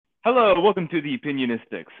Hello, welcome to the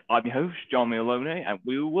Opinionistics. I'm your host, John Malone, and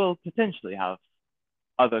we will potentially have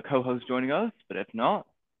other co-hosts joining us, but if not,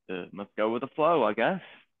 must go with the flow, I guess.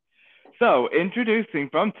 So, introducing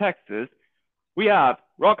from Texas, we have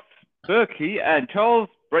Rox Berkey and Charles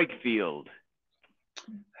Brakefield.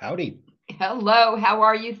 Howdy. Hello, how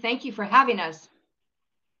are you? Thank you for having us.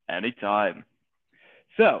 Anytime.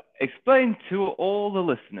 So, explain to all the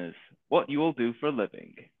listeners what you will do for a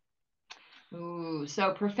living.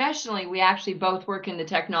 So professionally, we actually both work in the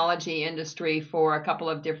technology industry for a couple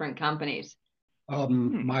of different companies. Um,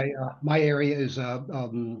 Hmm. my uh, my area is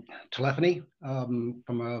telephony,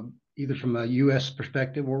 from either from a U.S.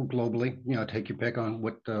 perspective or globally. Take your pick on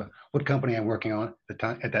what company I'm working on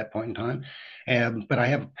at that point in time. But I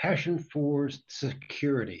have a passion for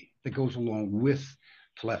security that goes along with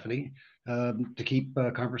telephony, to keep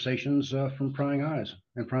conversations from prying eyes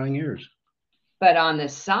and prying ears. But on the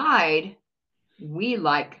side, we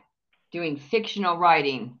like doing fictional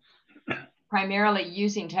writing, primarily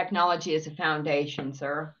using technology as a foundation,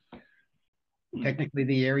 sir. Hmm. Technically,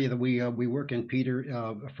 the area that we work in, Peter,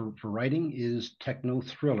 for writing is techno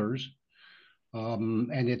thrillers.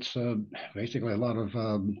 And it's basically a lot of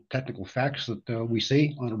technical facts that we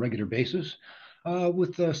see on a regular basis,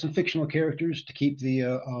 with some fictional characters to keep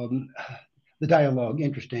the dialogue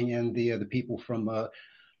interesting, and the people from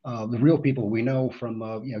the real people we know from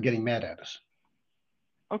getting mad at us.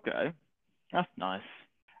 Okay, that's nice.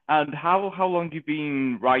 And how long have you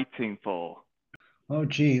been writing for? Oh,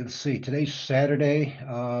 gee, let's see. Today's Saturday.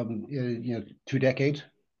 2 decades.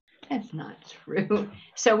 That's not true.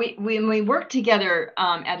 So when we worked together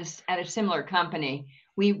at a similar company,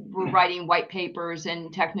 we were writing white papers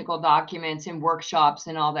and technical documents and workshops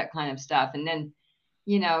and all that kind of stuff. And then,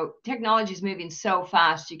 technology is moving so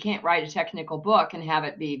fast, you can't write a technical book and have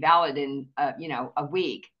it be valid in, a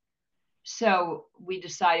week. So we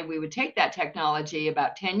decided we would take that technology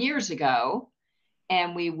about 10 years ago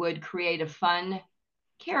and we would create a fun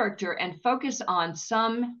character and focus on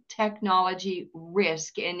some technology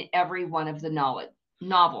risk in every one of the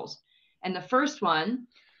novels. And the first one,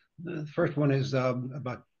 The first one is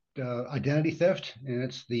about identity theft, and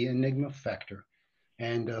it's the Enigma factor.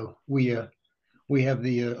 And we have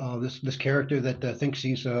this character that thinks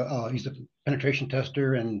he's a penetration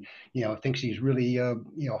tester, and thinks he's really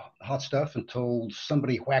hot stuff, until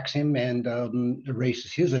somebody whacks him and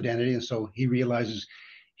erases his identity, and so he realizes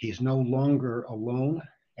he's no longer alone,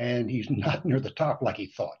 and he's not near the top like he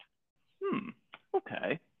thought. Hmm.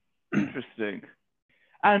 Okay. Interesting.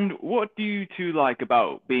 And what do you two like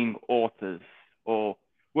about being authors or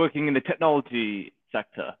working in the technology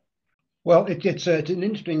sector? Well, it's an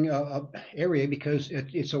interesting area because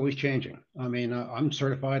it's always changing. I mean, I'm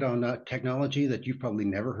certified on technology that you've probably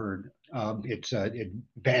never heard. It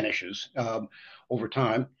vanishes over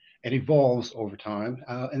time, it evolves over time,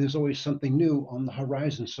 and there's always something new on the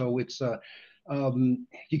horizon. So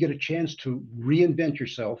you get a chance to reinvent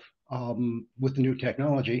yourself with the new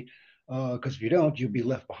technology. Because if you don't, you'll be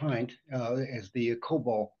left behind, as the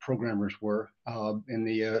COBOL programmers were in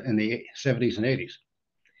the 70s and 80s.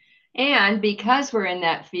 and because we're in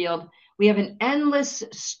that field, we have an endless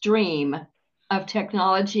stream of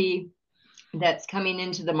technology that's coming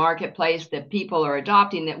into the marketplace that people are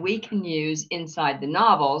adopting that we can use inside the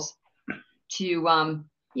novels to,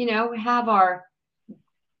 have our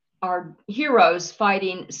heroes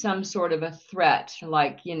fighting some sort of a threat,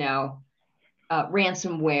 like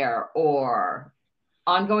ransomware or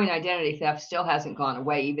ongoing identity theft still hasn't gone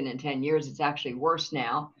away even in 10 years. It's actually worse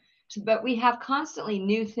now. So, but we have constantly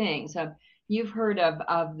new things. You've heard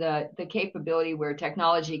of the capability where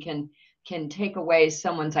technology can take away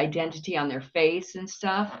someone's identity on their face and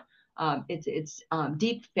stuff. It's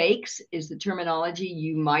deep fakes is the terminology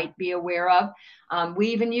you might be aware of. We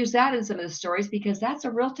even use that in some of the stories because that's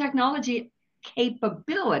a real technology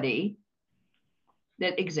capability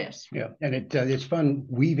that exists. Yeah, and it's fun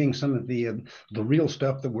weaving some of the real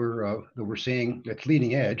stuff that we're seeing that's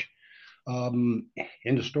leading edge, um,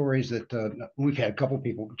 into stories that we've had a couple of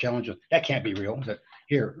people challenge us. That can't be real. That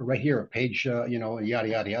here, right here, a page, yada yada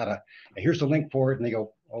yada. And here's the link for it, and they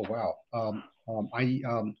go, "Oh wow, I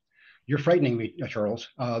you're frightening me, Charles.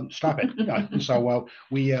 Stop it."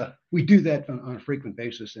 We do that on a frequent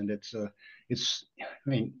basis, and it's I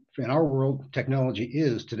mean, in our world, technology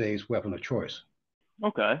is today's weapon of choice.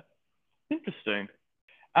 Okay, interesting.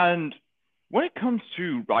 And when it comes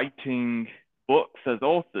to writing books as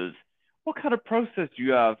authors, what kind of process do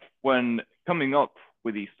you have when coming up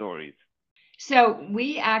with these stories? So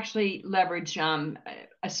we actually leverage a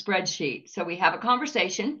spreadsheet. So we have a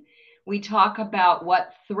conversation. We talk about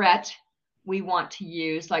what threat we want to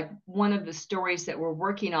use. Like one of the stories that we're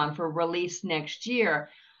working on for release next year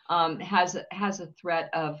has a threat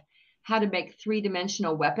of how to make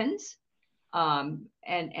three-dimensional weapons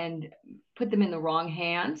and put them in the wrong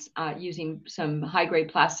hands using some high-grade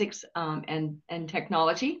plastics and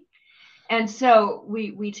technology. And so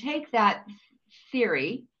we take that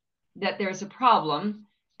theory that there's a problem,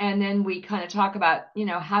 and then we kind of talk about,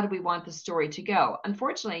 how do we want the story to go?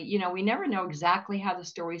 Unfortunately, we never know exactly how the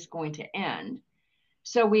story is going to end.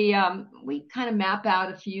 So we kind of map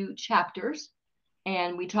out a few chapters,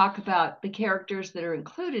 and we talk about the characters that are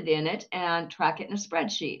included in it and track it in a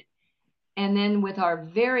spreadsheet. And then with our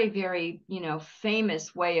very, very,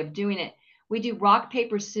 famous way of doing it, we do rock,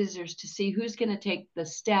 paper, scissors to see who's going to take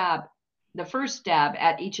the first stab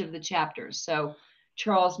at each of the chapters. So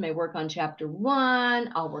Charles may work on chapter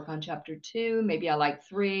 1, I'll work on chapter 2, maybe I like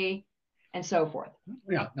 3, and so forth.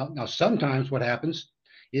 Yeah. Now sometimes what happens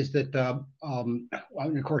is that,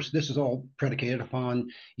 and of course, this is all predicated upon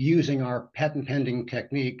using our patent pending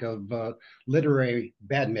technique of literary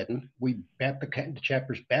badminton. We bat the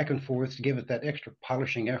chapters back and forth to give it that extra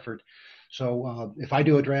polishing effort. So if I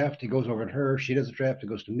do a draft, it goes over to her. She does a draft, it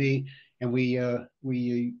goes to me, and we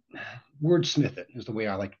wordsmith it, is the way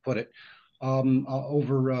I like to put it,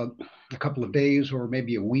 over a couple of days or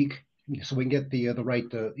maybe a week, so we can get the right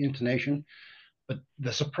intonation. But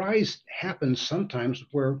the surprise happens sometimes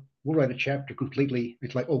where we'll write a chapter completely.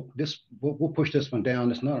 It's like, oh, we'll push this one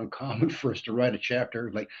down. It's not uncommon for us to write a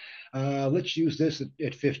chapter like, let's use this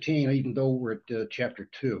at 15, even though we're at chapter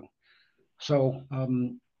 2. So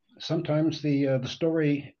sometimes the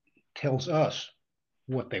story tells us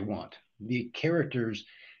what they want. The characters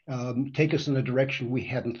take us in a direction we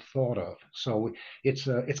hadn't thought of. So it's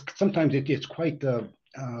sometimes it's quite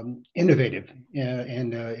innovative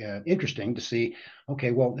and interesting to see.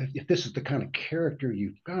 Okay, well, if this is the kind of character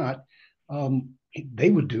you've got, they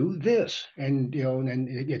would do this, and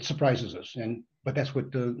it surprises us. But that's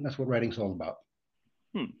what writing's all about.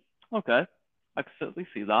 Okay, I can certainly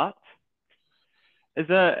see that. Is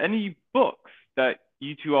there any books that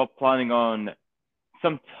you two are planning on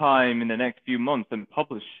sometime in the next few months and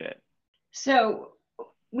publish it? So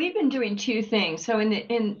we've been doing two things. So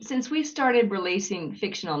since we started releasing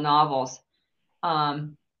fictional novels,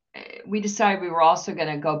 we decided we were also going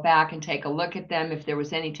to go back and take a look at them if there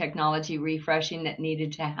was any technology refreshing that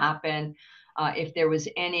needed to happen, if there was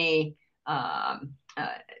any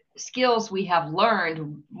skills we have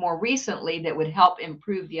learned more recently that would help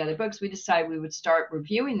improve the other books. We decided we would start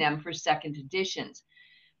reviewing them for second editions,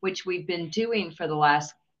 which we've been doing for the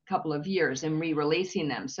last couple of years and re-releasing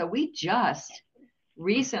them. So we just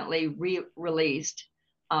recently re-released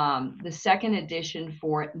the second edition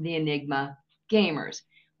for the Enigma Gamers,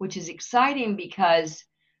 which is exciting because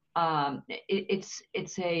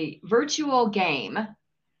it's a virtual game.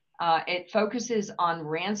 It focuses on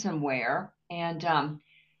ransomware, and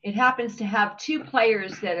it happens to have two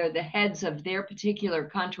players that are the heads of their particular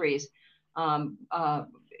countries,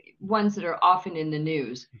 ones that are often in the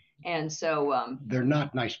news. And so they're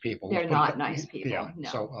not nice people. They're not nice people. Yeah.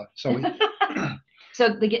 No. So so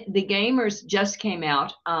the Gamers just came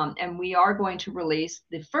out, and we are going to release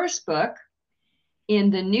the first book in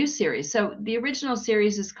the new series. So the original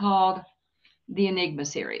series is called the Enigma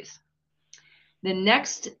series. The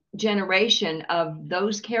next generation of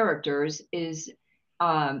those characters is,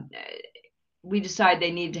 we decide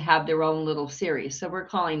they need to have their own little series. So we're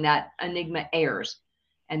calling that Enigma Heirs.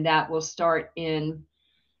 And that will start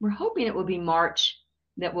we're hoping it will be March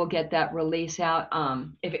that we'll get that release out.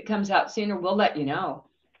 If it comes out sooner, we'll let you know.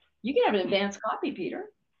 You can have an advanced copy, Peter.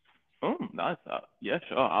 Oh, nice. Yeah,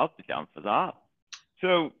 sure. I'll be down for that.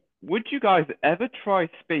 So would you guys ever try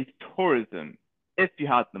space tourism if you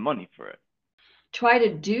had the money for it? Try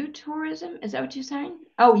to do tourism? Is that what you're saying?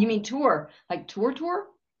 Oh, you mean tour? Like tour?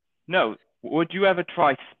 No. Would you ever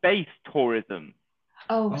try space tourism?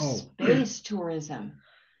 Oh. Space tourism.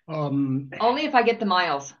 Only if I get the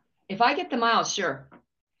miles. If I get the miles, sure.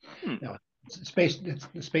 No, space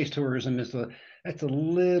tourism that's a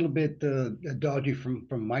little bit dodgy from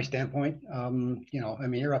my standpoint. I mean,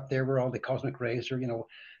 you're up there where all the cosmic rays are.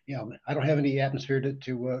 I don't have any atmosphere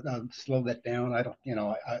to slow that down. I don't.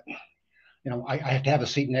 I have to have a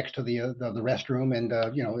seat next to the restroom, and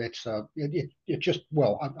it just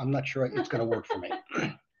I'm not sure it's going to work for me.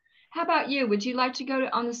 How about you? Would you like to go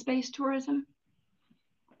on the space tourism?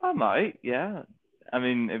 I might, yeah. I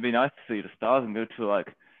mean, it'd be nice to see the stars and go to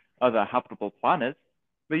like other habitable planets.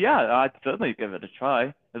 But yeah, I'd certainly give it a try.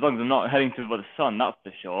 As long as I'm not heading to the sun, that's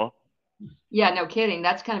for sure. Yeah, no kidding.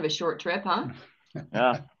 That's kind of a short trip, huh?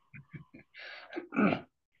 Yeah.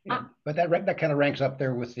 But that kind of ranks up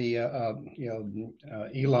there with the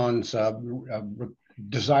Elon's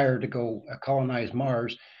desire to go colonize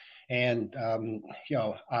Mars, and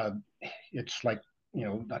it's like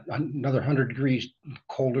another 100 degrees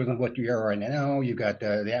colder than what you are right now. You got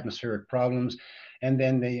the atmospheric problems, and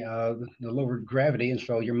then the lower gravity, and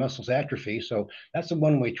so your muscles atrophy. So that's a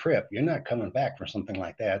one-way trip. You're not coming back for something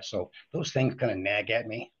like that. So those things kind of nag at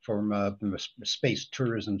me from a space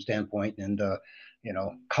tourism standpoint, and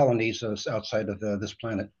colonies outside of this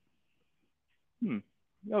planet.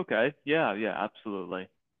 Okay. Yeah, absolutely.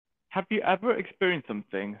 Have you ever experienced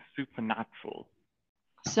something supernatural?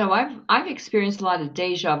 So I've experienced a lot of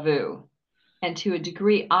deja vu, and to a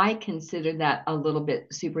degree, I consider that a little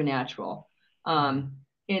bit supernatural.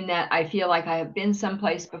 In that I feel like I have been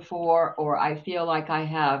someplace before, or I feel like I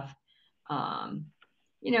have, kind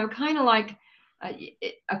of like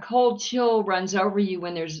a cold chill runs over you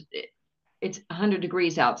when it's 100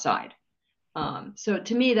 degrees outside. So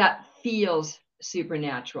to me, that feels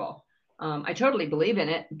supernatural. I totally believe in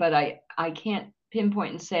it, but I can't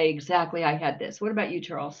pinpoint and say exactly I had this. What about you,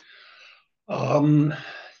 Charles? Um,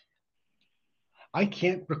 I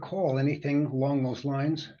can't recall anything along those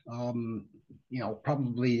lines.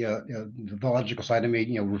 Probably the logical side of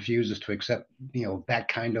me, refuses to accept, that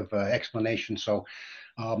kind of explanation. So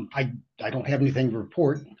I don't have anything to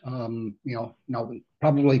report. Now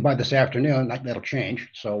probably by this afternoon that'll change.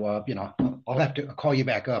 So I'll have to call you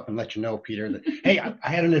back up and let you know, Peter, that hey, I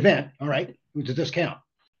had an event. All right, does this count?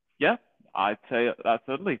 Yeah, I'd say that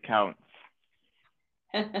certainly counts.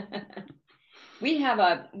 We have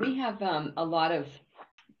a lot of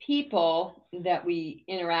people that we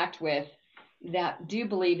interact with that do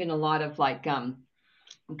believe in a lot of like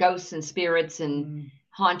ghosts and spirits and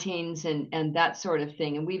hauntings and that sort of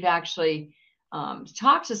thing. And we've actually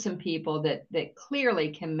talked to some people that clearly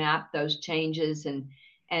can map those changes and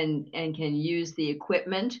can use the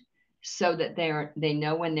equipment so that they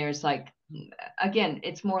know when there's like, again,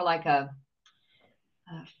 it's more like a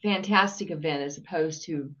fantastic event as opposed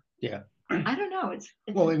to, Yeah. I don't know. It's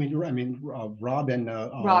Well, Rob and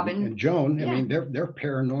Robin and Joan. Yeah. I mean, they're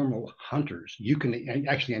paranormal hunters. You can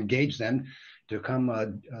actually engage them to come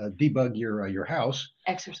debug your house.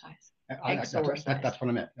 exercise. That's what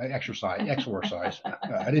I meant. Exercise.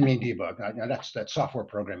 I didn't mean debug. That's software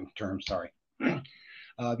programming term. Sorry.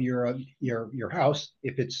 Your house,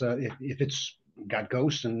 if it's got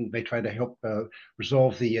ghosts, and they try to help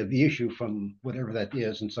resolve the issue from whatever that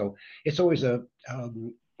is. And so it's always a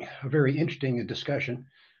very interesting discussion,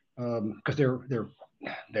 because they're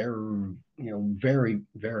very,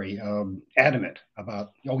 very adamant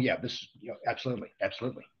about, oh yeah, this, absolutely.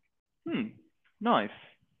 Nice.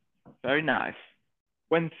 Very nice.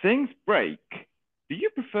 When things break, do you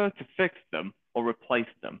prefer to fix them or replace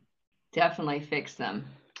them? Definitely fix them.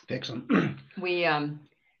 Fix them.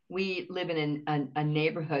 We live in a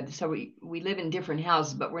neighborhood, so we live in different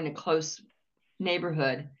houses, but we're in a close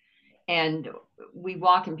neighborhood, and we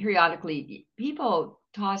walk, and periodically people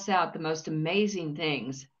toss out the most amazing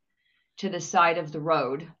things to the side of the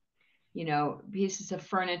road, pieces of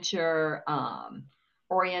furniture,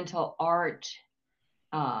 oriental art,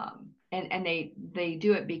 and they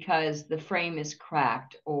do it because the frame is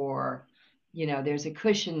cracked, or there's a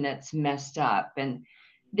cushion that's messed up. And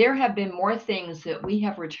there have been more things that we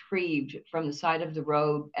have retrieved from the side of the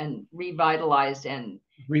road and revitalized and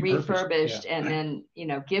refurbished, yeah. And then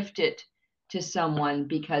gifted to someone,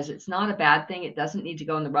 because it's not a bad thing. It doesn't need to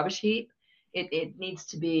go in the rubbish heap. It needs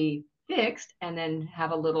to be fixed and then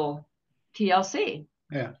have a little TLC.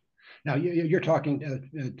 Yeah. Now you're talking,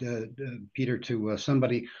 Peter, to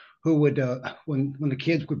somebody who would, when the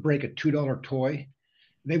kids would break a $2 toy,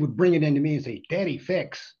 they would bring it into me and say, "Daddy,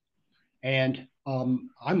 fix." And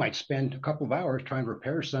I might spend a couple of hours trying to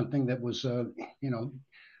repair something that was,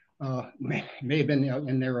 may have been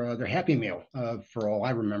in their Happy Meal, for all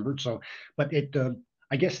I remembered. So, but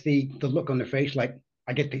I guess the look on their face, like,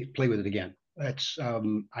 I get to play with it again. That's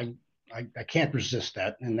I can't resist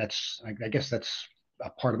that, and I guess that's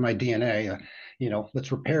a part of my DNA.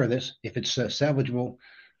 Let's repair this if it's salvageable.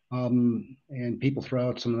 And people throw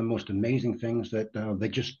out some of the most amazing things that they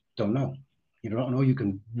just don't know. You don't know you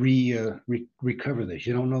can recover this.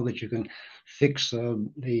 You don't know that you can fix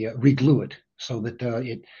reglue it so that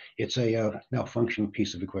it's a malfunctioning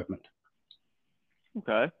piece of equipment.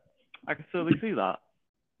 Okay, I can certainly see that.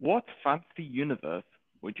 What fantasy universe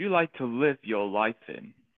would you like to live your life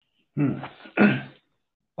in?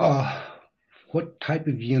 What type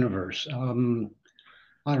of universe?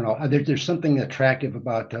 I don't know. There's something attractive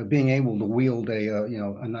about being able to wield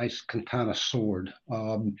a nice katana sword,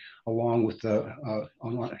 along with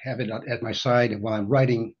have it at my side while I'm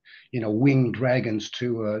riding, winged dragons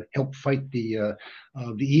to help fight the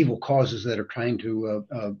evil causes that are trying to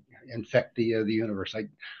infect the universe.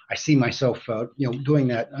 I see myself doing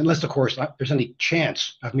that, unless of course there's any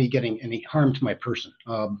chance of me getting any harm to my person.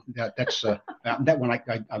 That's that one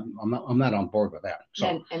I'm not on board with that.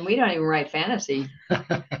 So And we don't even write fantasy.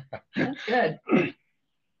 That's good.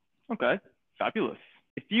 Okay, fabulous.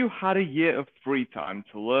 If you had a year of free time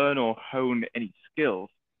to learn or hone any skills,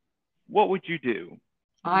 what would you do?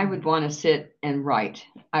 I would want to sit and write.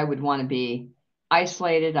 I would want to be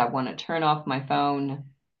isolated. I want to turn off my phone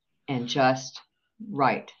and just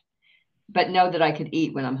write, but know that I could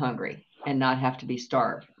eat when I'm hungry and not have to be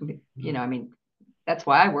starved. I mean, that's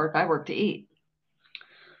why I work. I work to eat.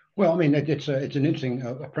 Well, I mean, it's an interesting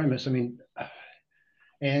premise. I mean,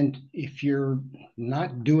 and if you're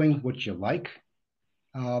not doing what you like,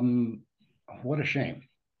 um, what a shame.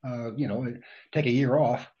 Take a year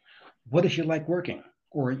off. What if you like working?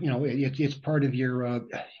 Or it's part of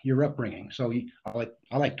your upbringing. So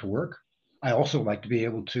I like to work. I also like to be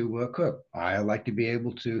able to cook. I like to be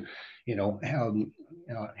able to,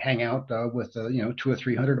 hang out with 200 or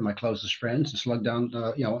 300 of my closest friends and slug down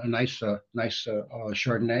a nice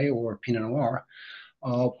Chardonnay or Pinot Noir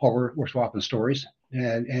while we're swapping stories,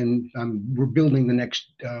 and we're building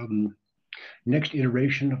the next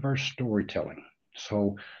iteration of our storytelling.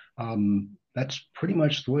 So that's pretty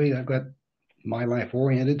much the way I've got my life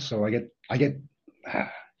oriented. So I get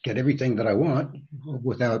everything that I want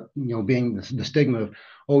without being the stigma of,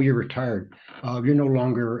 oh, you're retired, you're no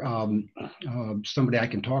longer somebody I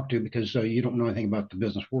can talk to because you don't know anything about the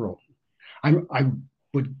business world. I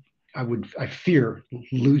would I fear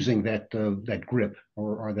losing that grip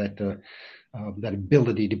or that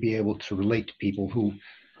ability to be able to relate to people who,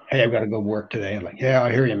 hey, I've got to go work today. I'm like, yeah,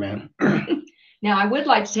 I hear you, man. Now, I would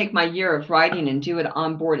like to take my year of writing and do it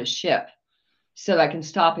on board a ship so that I can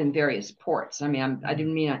stop in various ports. I mean, I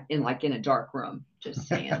didn't mean in a dark room, just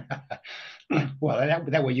saying. Well,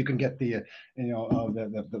 that way you can get the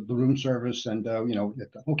room service and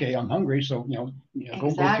okay, I'm hungry, so go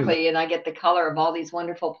Exactly. And I get the color of all these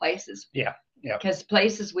wonderful places. Yeah. Because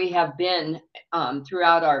places we have been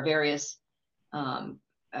throughout our various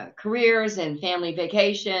careers and family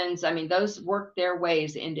vacations. I mean, those work their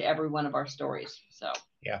ways into every one of our stories. So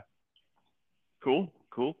Yeah. Cool,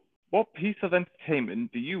 cool. What piece of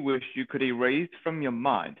entertainment do you wish you could erase from your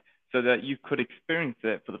mind so that you could experience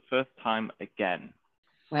it for the first time again?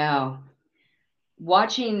 Wow.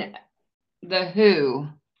 Watching The Who,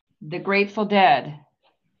 The Grateful Dead,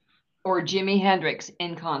 or Jimi Hendrix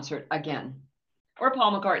in concert again, or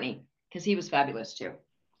Paul McCartney, because he was fabulous too.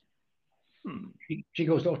 She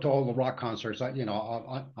goes to all the rock concerts. I'm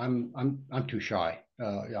too shy.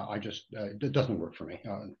 Yeah, it doesn't work for me.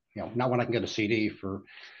 Not when I can get a CD for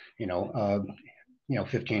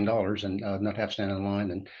 $15 and not have to stand in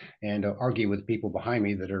line and argue with people behind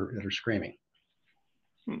me that are screaming.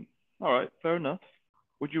 All right, fair enough.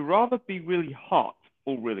 Would you rather be really hot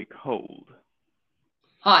or really cold?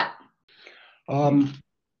 Hot.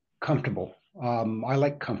 Comfortable. I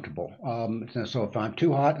like comfortable. So if I'm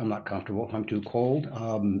too hot, I'm not comfortable. If I'm too cold,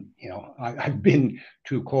 I've been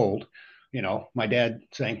too cold. My dad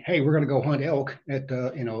saying, "Hey, we're going to go hunt elk at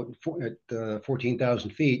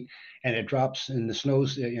 14,000 feet," and it drops and the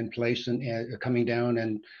snow's in place and coming down,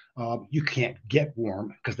 and you can't get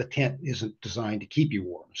warm because the tent isn't designed to keep you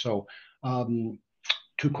warm. So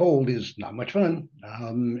too cold is not much fun,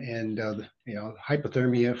 and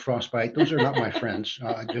hypothermia, frostbite, those are not my friends.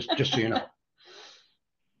 Just so you know.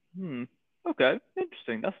 Okay,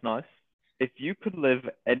 interesting. That's nice. If you could live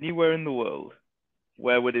anywhere in the world,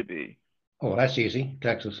 where would it be? Oh, that's easy.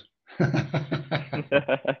 Texas. And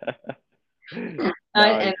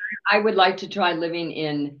I would like to try living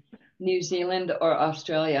in New Zealand or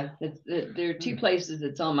Australia. There are two places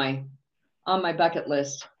that's on my bucket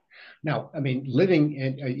list. Now, I mean, living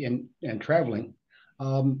and traveling,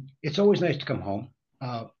 it's always nice to come home.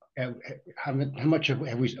 How much of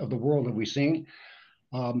the world have we seen?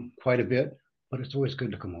 Quite a bit, but it's always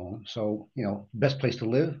good to come home. So, best place to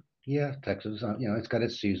live, yeah, Texas. It's got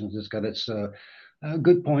its seasons, it's got its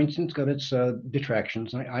good points, and it's got its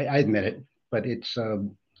detractions. I admit it, but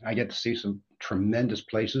I get to see some tremendous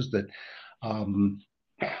places that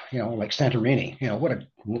like Santorini. What a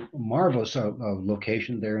marvelous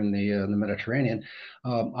location there in the Mediterranean.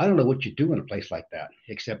 I don't know what you do in a place like that,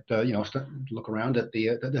 except look around at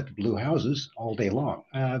the blue houses all day long.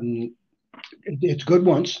 It's good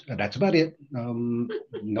once. That's about it.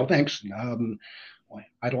 No thanks.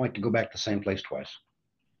 I don't like to go back to the same place twice.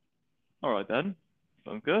 All right then.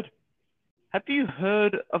 Sounds good. Have you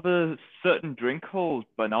heard of a certain drink called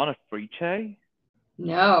Banana Friche?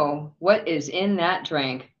 No, what is in that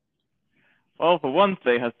drink? Well, for one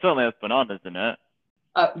thing, it certainly has bananas in it.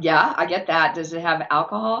 Yeah, I get that. Does it have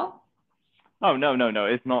alcohol? Oh, no, no, no.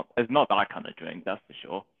 It's not that kind of drink, that's for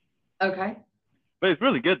sure. Okay. But it's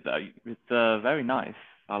really good though. It's very nice.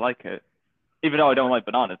 I like it. Even though I don't like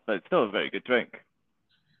bananas, but it's still a very good drink.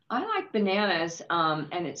 I like bananas,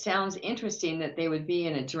 and it sounds interesting that they would be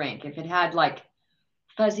in a drink. If it had like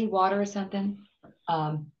fuzzy water or something.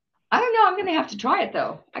 I don't know. I'm gonna have to try it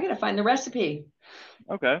though. I gotta find the recipe.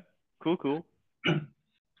 Okay. Cool, cool.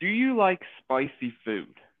 Do you like spicy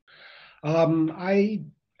food? I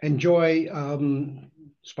enjoy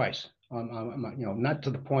spice. Not to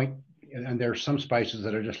the point, and there are some spices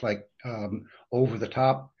that are just like over the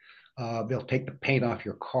top. They'll take the paint off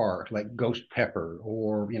your car, like ghost pepper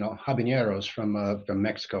or habaneros from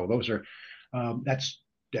Mexico. Those are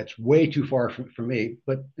that's way too far for me.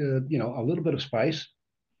 But a little bit of spice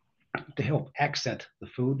to help accent the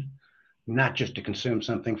food, not just to consume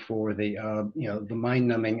something for the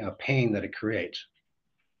mind-numbing pain that it creates.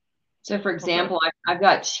 So, for Okay. example, I've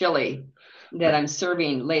got chili that I'm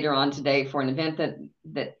serving later on today for an event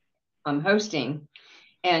that I'm hosting,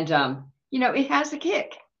 and it has a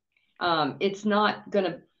kick. It's not going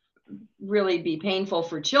to really be painful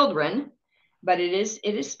for children, but it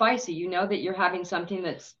is spicy. You know that you're having something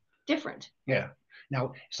that's different. Yeah.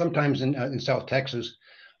 Now, sometimes in South Texas,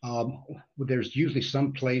 there's usually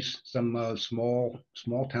some place, some small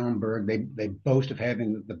town burg. They boast of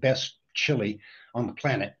having the best chili on the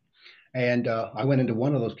planet. And I went into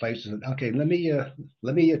one of those places and okay, let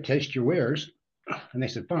me taste your wares. And they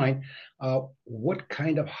said, fine. What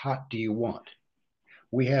kind of hot do you want?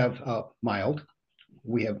 We have mild.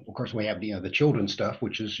 Of course, we have the children's stuff,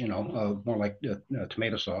 which is more like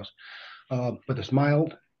tomato sauce. But it's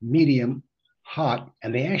mild, medium, hot,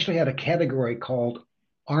 and they actually had a category called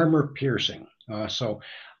armor piercing. So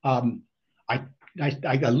um, I,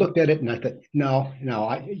 I looked at it and I thought, no, no,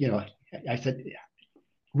 I said,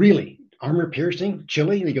 really, armor piercing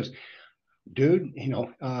chili? And he goes, dude,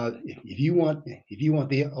 if you want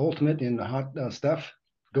the ultimate in the hot stuff,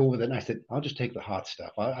 go with it. And I said, I'll just take the hot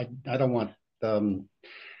stuff. I don't want um,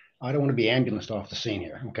 I don't want to be ambulanced off the scene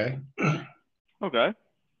here. Okay. Okay.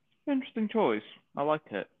 Interesting choice. I like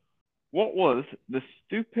it. What was the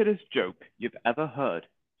stupidest joke you've ever heard?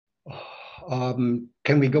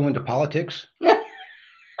 Can we go into politics?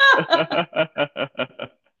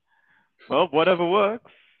 Well, whatever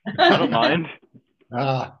works. I don't mind.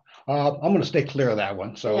 Uh, I'm going to stay clear of that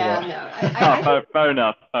one. So, Yeah, no. Fair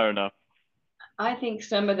enough. Fair enough. I think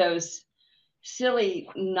some of those silly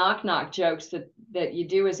knock jokes that you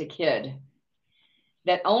do as a kid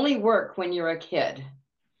that only work when you're a kid.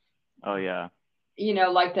 Oh yeah.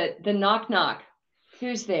 Like the knock,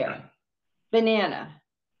 who's there? Banana.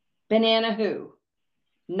 Banana who?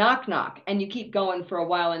 Knock. And you keep going for a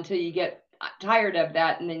while until you get tired of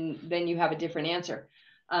that, and then you have a different answer.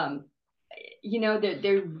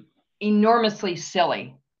 They're enormously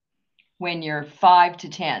silly when you're 5 to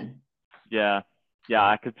 10. Yeah. Yeah,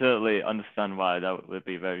 I could totally understand why that would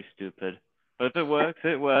be very stupid. But if it works,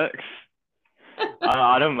 it works.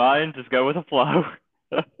 I don't mind. Just go with the flow.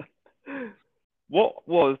 What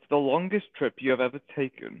was the longest trip you have ever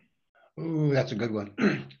taken? ooh, that's a good one.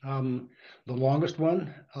 The longest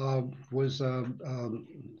one was a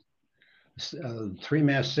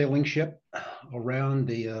three-mast sailing ship around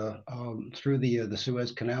through the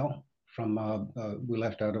Suez Canal from we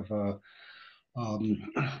left out of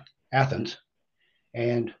um, Athens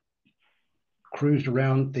and cruised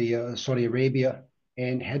around the Saudi Arabia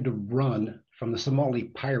and had to run from the Somali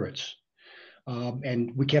pirates.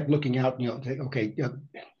 And we kept looking out, okay,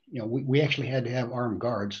 we actually had to have armed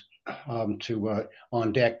guards to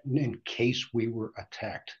on deck in case we were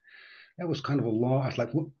attacked. That was kind of a long. I was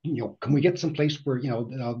like, well, can we get someplace where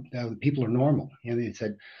the people are normal? And they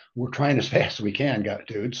said, we're trying as fast as we can,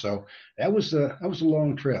 dude. So that was a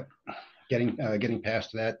long trip, getting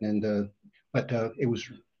past that, and but it was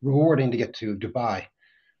rewarding to get to Dubai.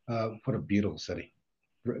 What a beautiful city,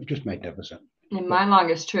 just magnificent. And But my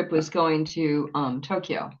longest trip was going to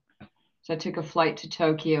Tokyo. So I took a flight to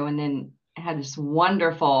Tokyo and then had this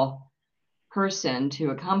wonderful person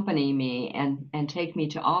to accompany me and take me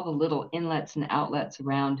to all the little inlets and outlets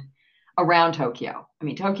around Tokyo. I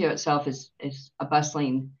mean, Tokyo itself is a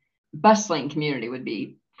bustling community would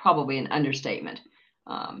be probably an understatement.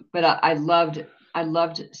 But I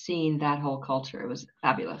loved seeing that whole culture. It was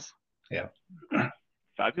fabulous. yeah,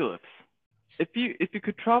 Fabulous. If you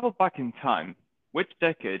could travel back in time, which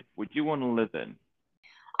decade would you want to live in?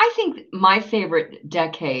 I think my favorite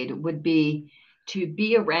decade would be to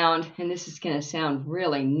be around, and this is going to sound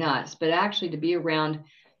really nuts, but actually to be around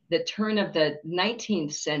the turn of the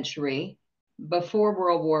 19th century, before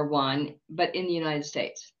World War One, but in the United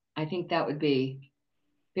States. I think that would be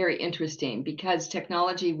very interesting because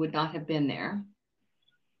technology would not have been there.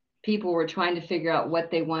 People were trying to figure out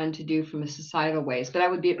what they wanted to do from a societal ways, but I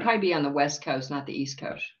would probably be on the West Coast, not the East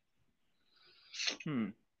Coast.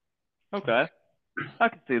 Okay, I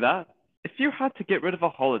can see that. If you had to get rid of a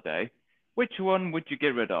holiday, which one would you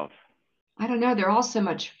get rid of? I don't know. They're all so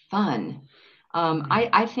much fun.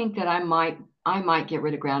 I think that I might get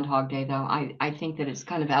rid of Groundhog Day though. I think that it's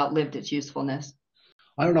kind of outlived its usefulness.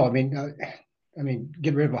 I don't know. I mean,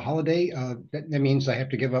 get rid of a holiday. That means I have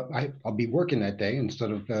to give up. I'll be working that day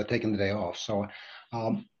instead of taking the day off. So,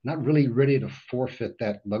 not really ready to forfeit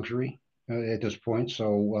that luxury at this point.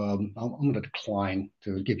 So, I'm going to decline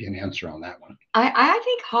to give you an answer on that one. I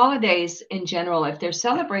think holidays in general, if they're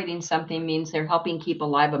celebrating something, means they're helping keep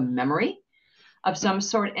alive a memory of some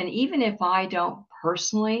sort. And even if I don't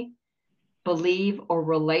personally believe or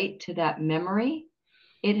relate to that memory,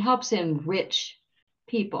 it helps enrich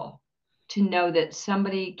people to know that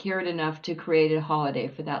somebody cared enough to create a holiday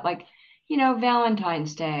for that. Like,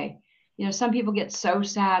 Valentine's Day. Some people get so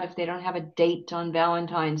sad if they don't have a date on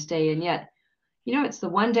Valentine's Day, and yet, it's the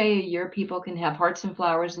one day a year people can have hearts and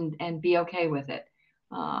flowers and be okay with it.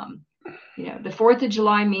 The 4th of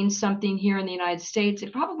July means something here in the United States.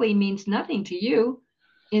 It probably means nothing to you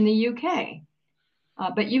in the UK.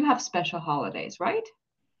 But you have special holidays, right?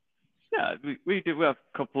 Yeah, we do. We have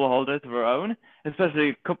a couple of holidays of our own, especially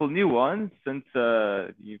a couple new ones since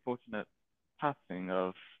the unfortunate passing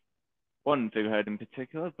of one figurehead in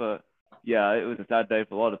particular. But yeah, it was a sad day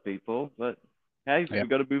for a lot of people. But hey, Yeah. we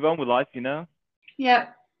got to move on with life, Yeah.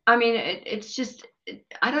 I mean, it's just,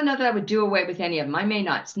 I don't know that I would do away with any of them. I may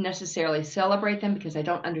not necessarily celebrate them because I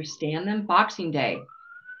don't understand them. Boxing Day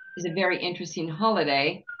is a very interesting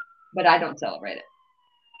holiday, but I don't celebrate it.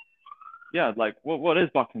 Yeah, like what is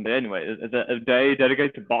Boxing Day anyway? Is it a day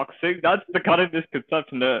dedicated to boxing? That's the kind of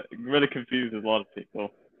misconception that really confuses a lot of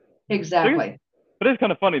people. Exactly. But it's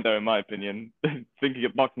kind of funny though, in my opinion, thinking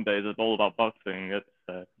of Boxing Day is all about boxing.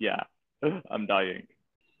 It's yeah, I'm dying.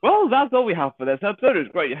 Well, that's all we have for this episode. It was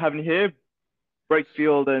great having you here,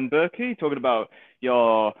 Brakefield and Berkey, talking about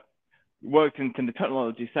your work in the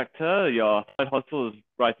technology sector, your side hustles,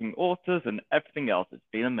 writing authors, and everything else. It's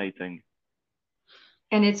been amazing.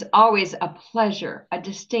 And it's always a pleasure, a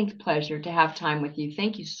distinct pleasure to have time with you.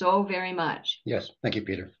 Thank you so very much. Yes. Thank you,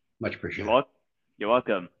 Peter. Much appreciated. You're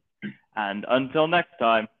welcome. And until next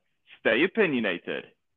time, stay opinionated.